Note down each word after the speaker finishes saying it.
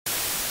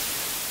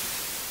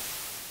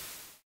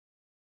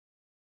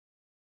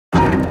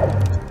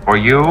For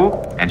you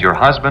and your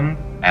husband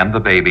and the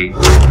baby,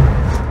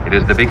 it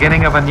is the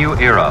beginning of a new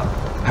era.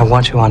 I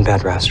want you on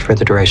bed rest for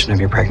the duration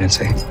of your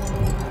pregnancy.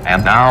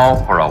 And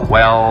now for a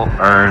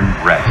well-earned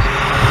rest.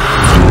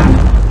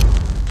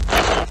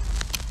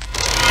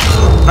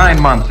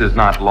 9 months is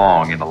not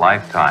long in a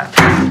lifetime.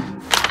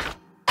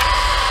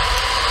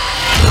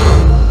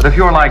 But if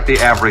you're like the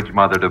average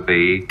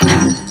mother-to-be,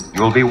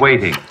 you'll be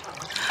waiting.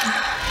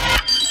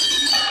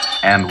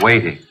 And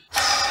waiting.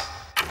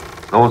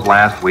 Those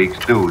last weeks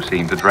do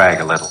seem to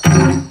drag a little.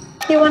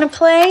 You want to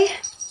play?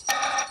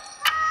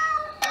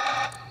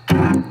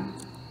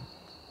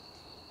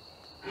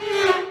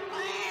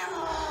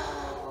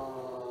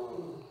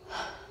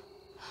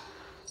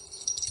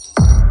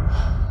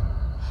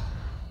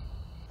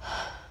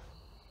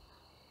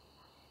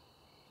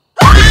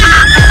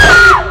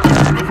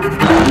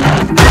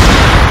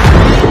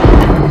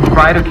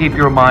 Try to keep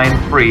your mind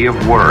free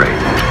of worry.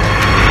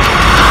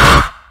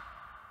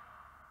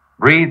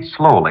 Breathe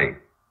slowly.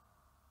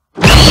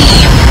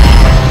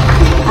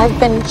 I've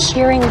been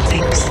hearing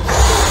things.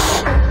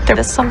 There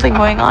is something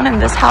going on in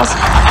this house.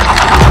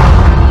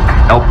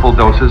 Helpful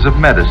doses of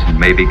medicine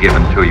may be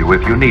given to you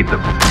if you need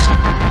them,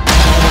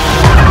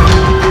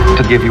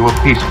 to give you a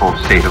peaceful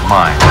state of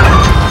mind.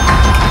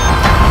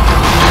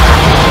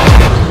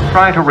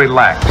 Try to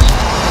relax.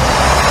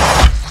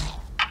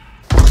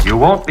 You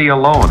won't be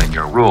alone in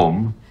your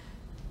room.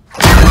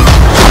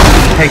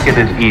 Take it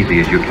as easy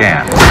as you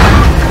can.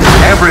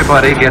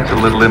 Everybody gets a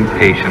little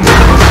impatient.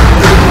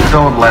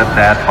 Don't let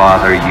that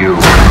bother you.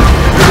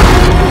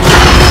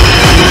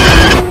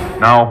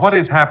 Now, what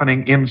is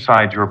happening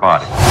inside your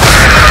body?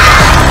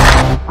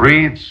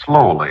 Breathe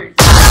slowly.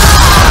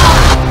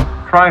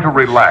 Try to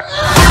relax.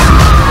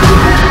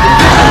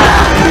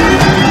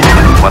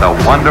 What a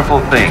wonderful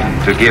thing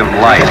to give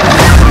life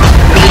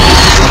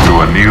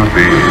to a new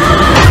being.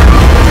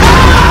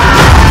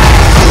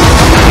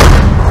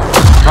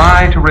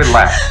 Try to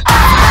relax.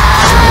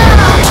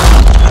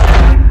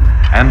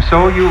 And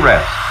so you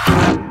rest.